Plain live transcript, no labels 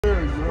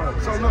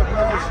So look,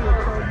 last year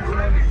Curry was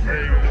one of the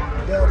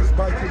baddest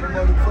bike in the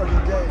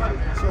motherfucking game.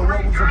 So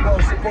what was the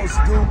boss supposed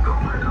to do?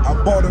 I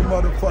bought a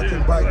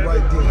motherfucking bike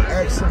right there.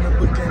 Asked him to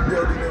begin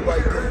building it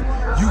right there.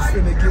 You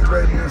finna get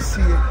ready and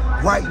see it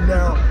right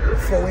now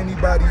before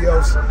anybody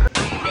else.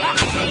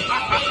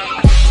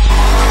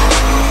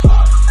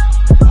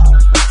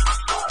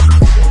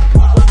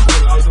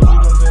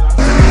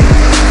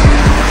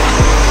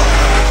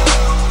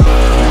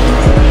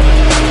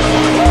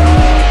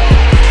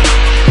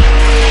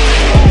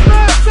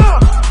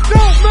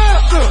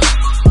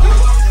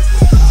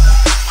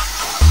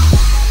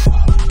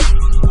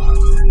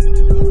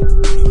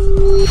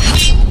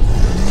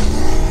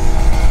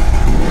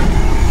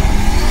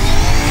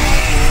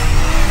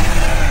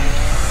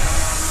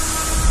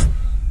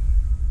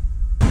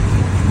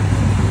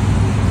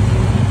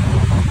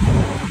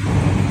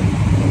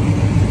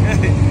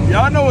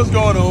 Y'all know what's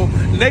going on.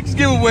 Next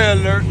giveaway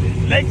alert.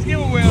 Next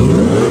giveaway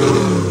alert.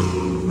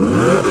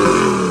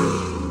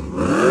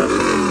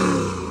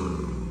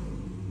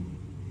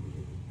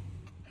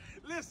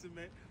 Listen,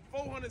 man.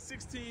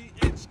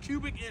 416-inch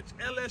cubic inch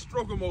LS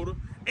stroker motor,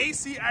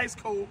 AC ice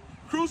cold,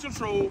 cruise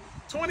control,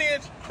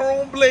 20-inch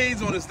chrome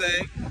blades on this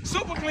thing,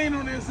 super clean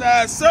on the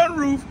inside,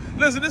 sunroof.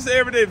 Listen, this is an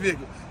everyday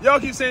vehicle.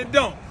 Y'all keep saying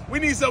don't. We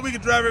need something we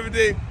can drive every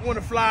day. We want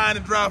to fly in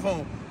and drive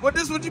home. But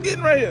this is what you're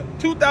getting right here.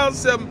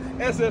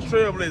 2007 SS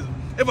Trailblazer.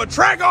 If a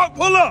Trackhawk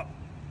pull up,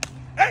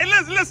 hey,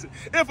 listen.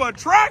 If a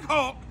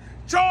Trackhawk,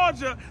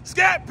 Charger,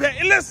 Scat Pack,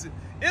 hey, listen.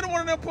 Any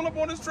one of them pull up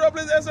on this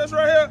Trailblazer SS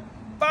right here,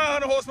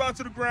 500 horsepower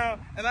to the ground,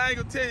 and I ain't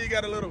gonna tell you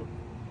got a little.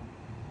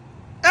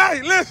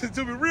 Hey, listen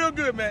to me real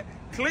good, man.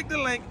 Click the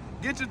link,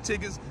 get your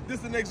tickets. This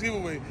is the next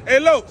giveaway. Hey,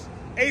 Los,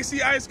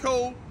 AC ice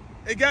cold.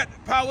 It got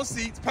power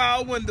seats,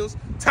 power windows,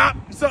 top.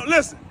 So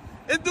listen,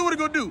 it do what it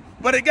gonna do,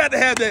 but it got to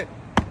have that.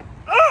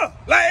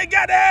 Like it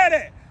got to have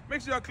that.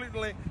 Make sure y'all click the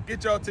link,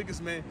 get y'all tickets,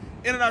 man.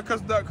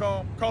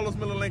 NDRACustom.com, call us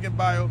Miller link in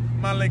bio,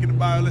 my link in the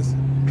bio. Listen,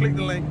 click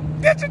the link,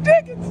 get your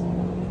tickets.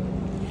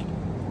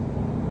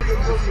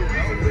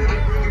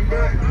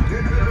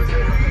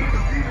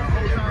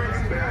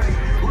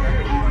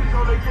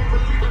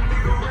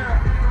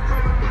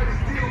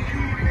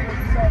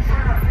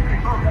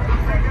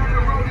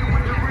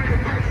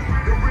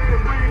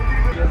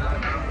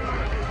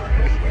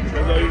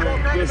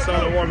 Good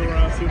solid walking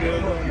around, see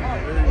there.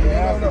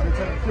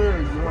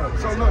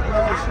 So look,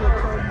 last year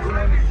Curry was one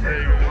of the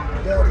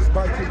baddest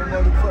bike in the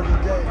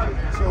motherfucking game.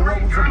 So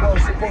what was the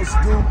boss supposed to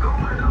do?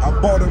 I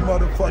bought a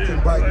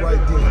motherfucking bike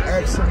right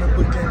there. Asked him to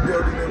begin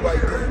building it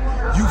right there.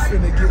 You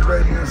finna get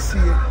ready and see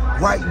it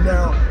right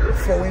now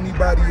before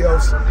anybody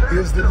else.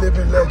 Here's the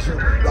living legend,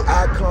 the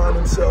icon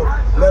himself.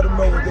 Let them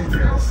know what they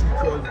finna see,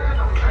 Curry.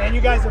 And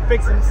you guys are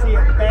fixing to see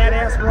a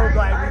badass road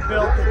bike we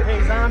built that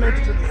pays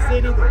homage to the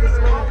city that this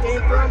land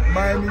came from.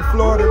 Miami,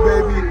 Florida,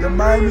 baby. The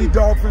Miami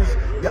Dolphins,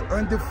 the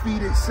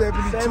undefeated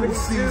 72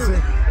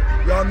 season.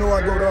 Y'all know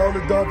I go to all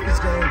the Dolphins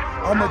games.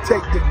 I'm going to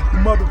take the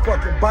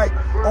motherfucking bike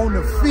on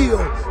the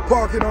field,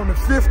 park it on the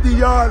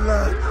 50-yard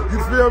line. You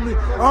feel me?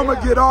 I'm going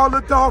to get all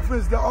the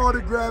Dolphins to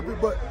autograph it,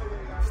 but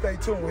stay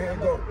tuned. Here we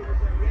go.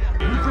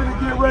 We finna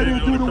get ready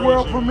to do the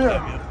world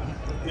premiere.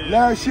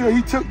 Last year,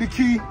 he took the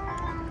key.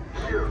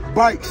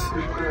 Bikes.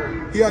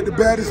 He had the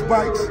baddest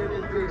bikes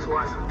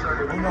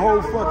in the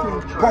whole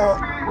fucking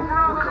park.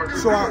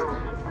 So I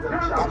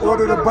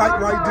ordered a bike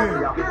right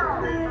there.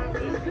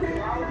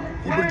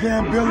 He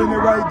began building it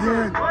right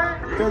then.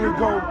 There we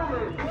go.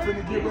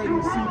 Finna get ready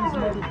to see this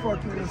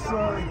motherfucker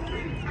inside.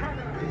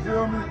 You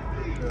feel me?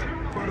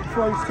 For the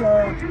first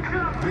time,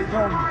 big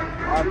homie. I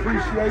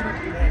appreciate it.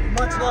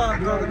 Much love,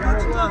 brother.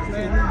 Much love,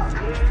 man.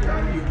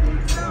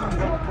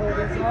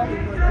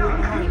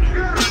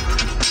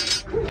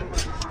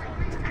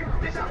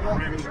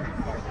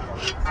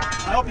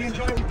 I hope you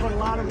enjoy it. We put a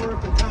lot of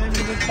work and time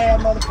into this bad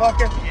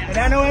motherfucker. And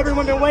I know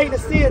everyone's been waiting to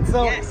see it,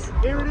 so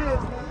here it is.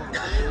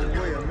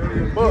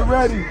 Get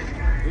ready.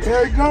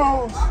 Here it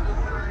goes.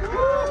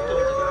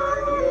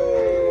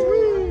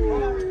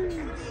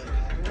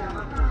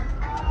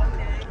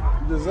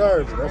 You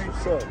deserve it. That's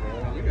what's up,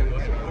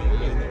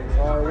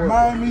 man.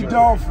 Miami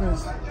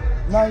Dolphins,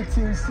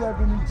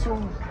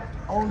 1972.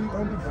 Only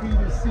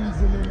undefeated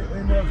season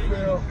in the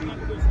NFL.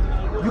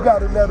 You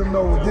gotta let them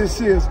know what this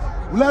is.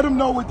 Let them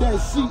know what that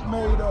seat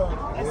made of.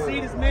 That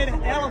seat is made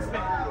of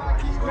elephant.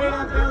 Straight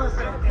up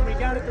elephant. And we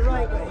got it the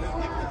right way.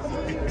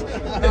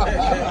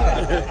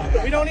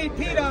 We don't need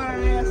Pete on our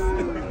ass.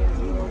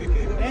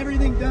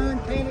 Everything done,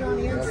 painted on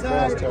the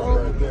inside. All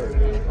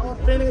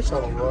finished.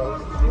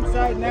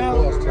 Inside and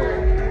out.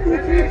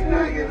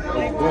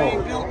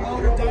 Lightweight, built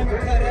motor, diamond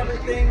cut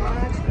everything.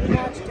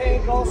 Notch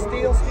tank, all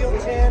steel, steel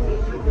chin.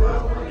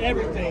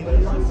 Everything.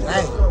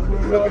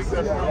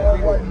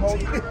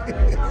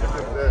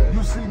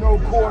 You see no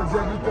cords,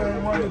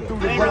 everything running through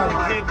the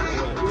body.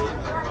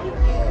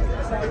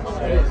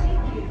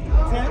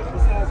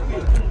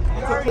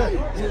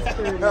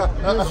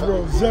 This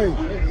rosé.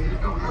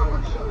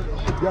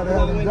 You gotta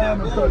have them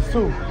diamond cuts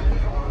too.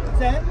 What's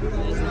that?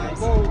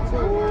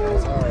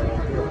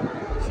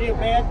 She a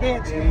bad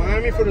bitch.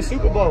 Miami for the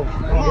Super Bowl.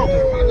 Come on.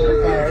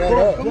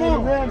 Come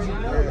on. Ramsey.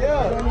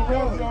 Yeah. Danny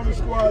Ramsey on the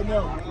squad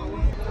now.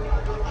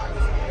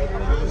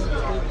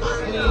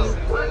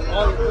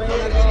 All your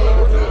brands all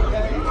over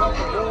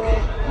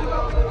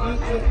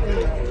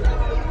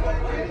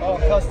it. All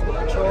custom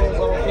controls,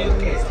 all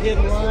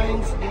hidden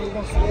lines. Then you're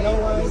going to see no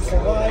lines,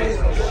 survive,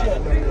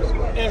 shit.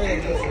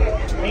 Everything.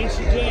 Ain't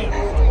she jam.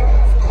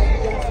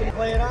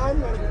 Play it on,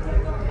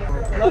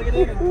 plug it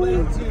in and play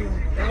it too.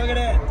 And look at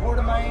that, Port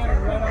of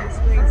Miami right on the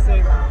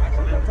screensaver.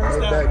 First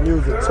That's that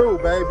music too,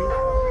 baby.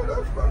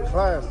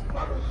 Classic.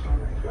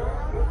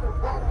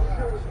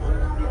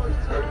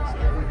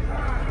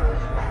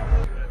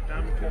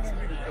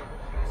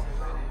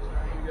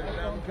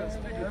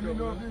 Let me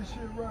know if this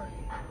shit right.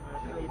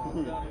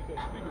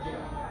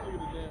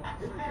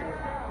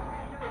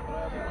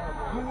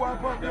 Who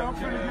wipe up there? I'm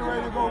finna get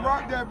ready to go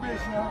rock that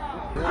bitch now.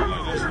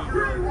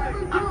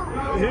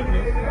 Hitting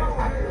it.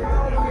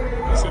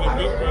 You see the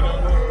big right on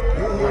there?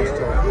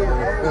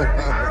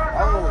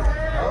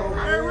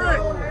 Hey,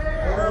 Rick.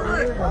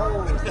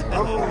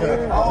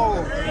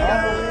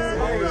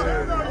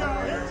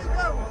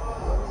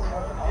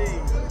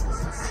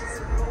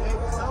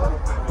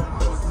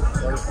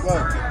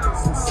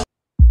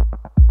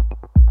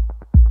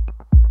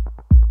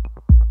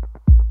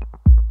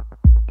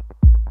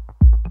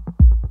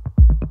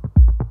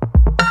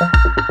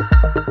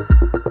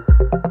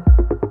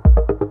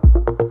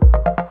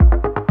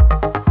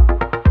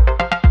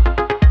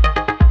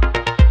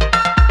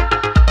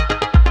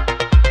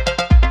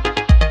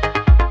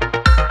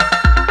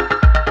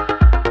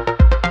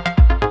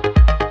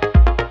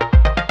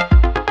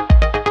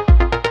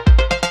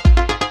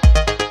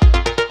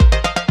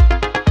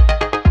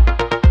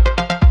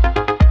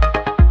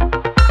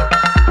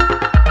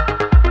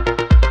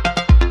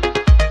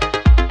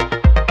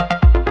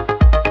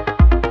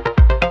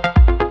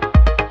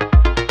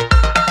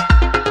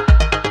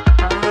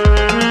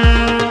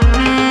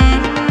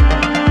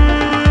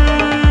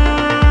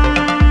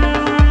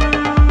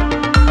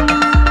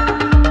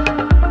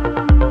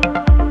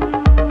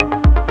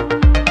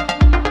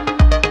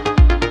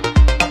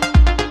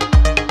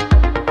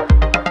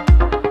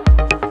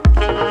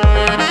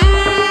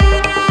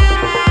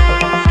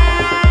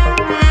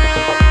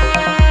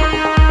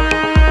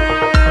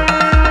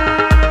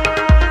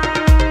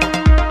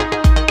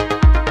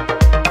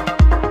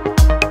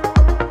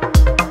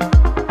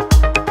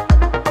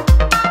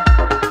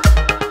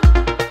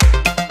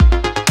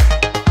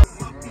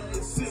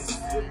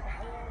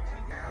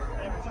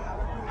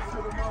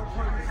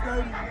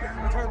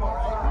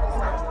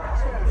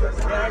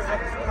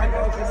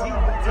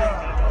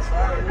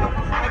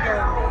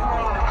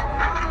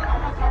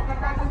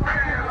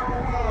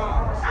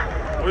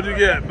 What'd you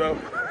get, bro?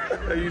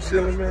 Are you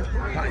chilling, man?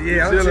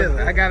 Yeah, I'm chilling.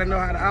 I gotta know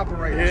how to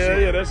operate.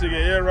 Yeah, that shit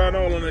get air right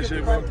on that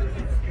shit, bro.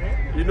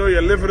 You know, you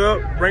lift it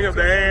up, bring up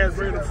the ass,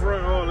 bring the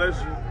front, all that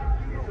shit.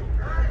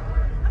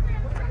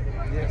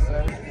 Yes,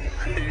 sir.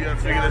 You gotta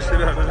figure that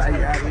shit out.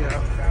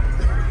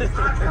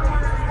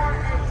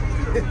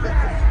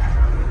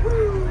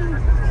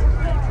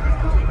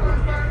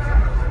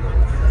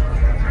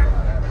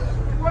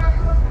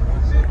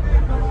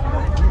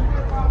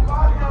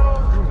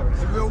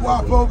 Little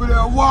wop over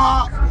there,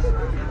 wop!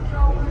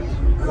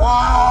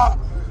 Wop!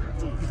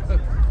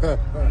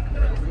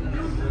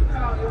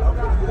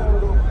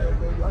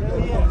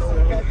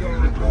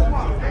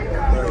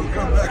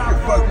 Come back and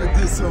fuck with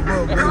this some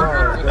more, baby.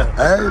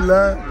 Hey,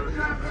 lad.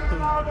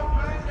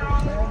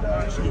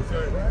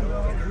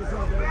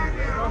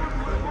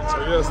 So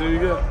yeah, see what you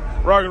got.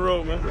 Rock and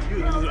roll, man.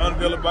 You just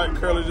unveil a bike,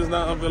 curler just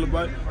not unveil a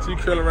bike. See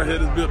curling right here,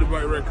 just build the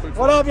bike right quick.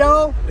 What up,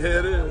 y'all? Yeah,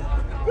 it is.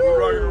 We're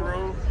rocking and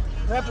roll.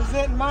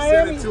 Representing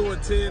Miami. 72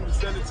 and 10,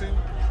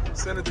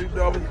 72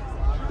 double.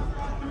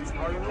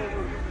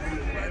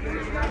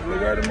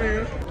 Look at me,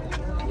 man.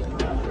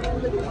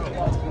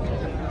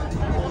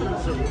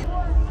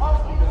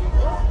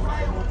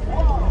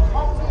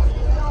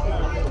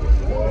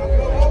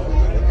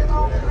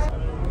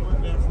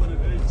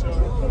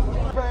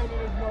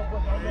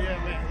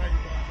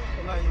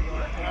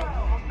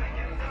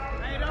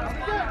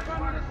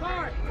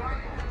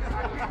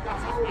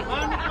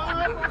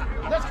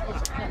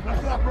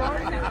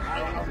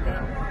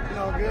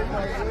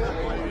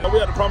 We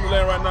at the promised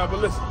land right now, but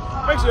listen,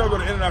 make sure y'all go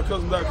to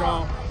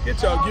NDRACustom.com,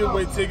 get y'all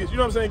giveaway tickets, you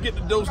know what I'm saying, get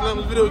the Dope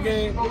Slammers video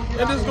game,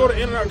 and just go to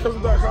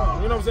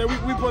NDRACustom.com, you know what I'm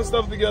saying, we put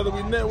stuff together,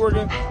 we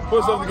networking,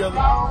 put stuff together,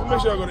 so make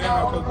sure y'all go to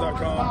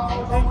NDRACustom.com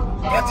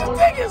and get your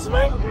tickets,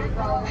 man.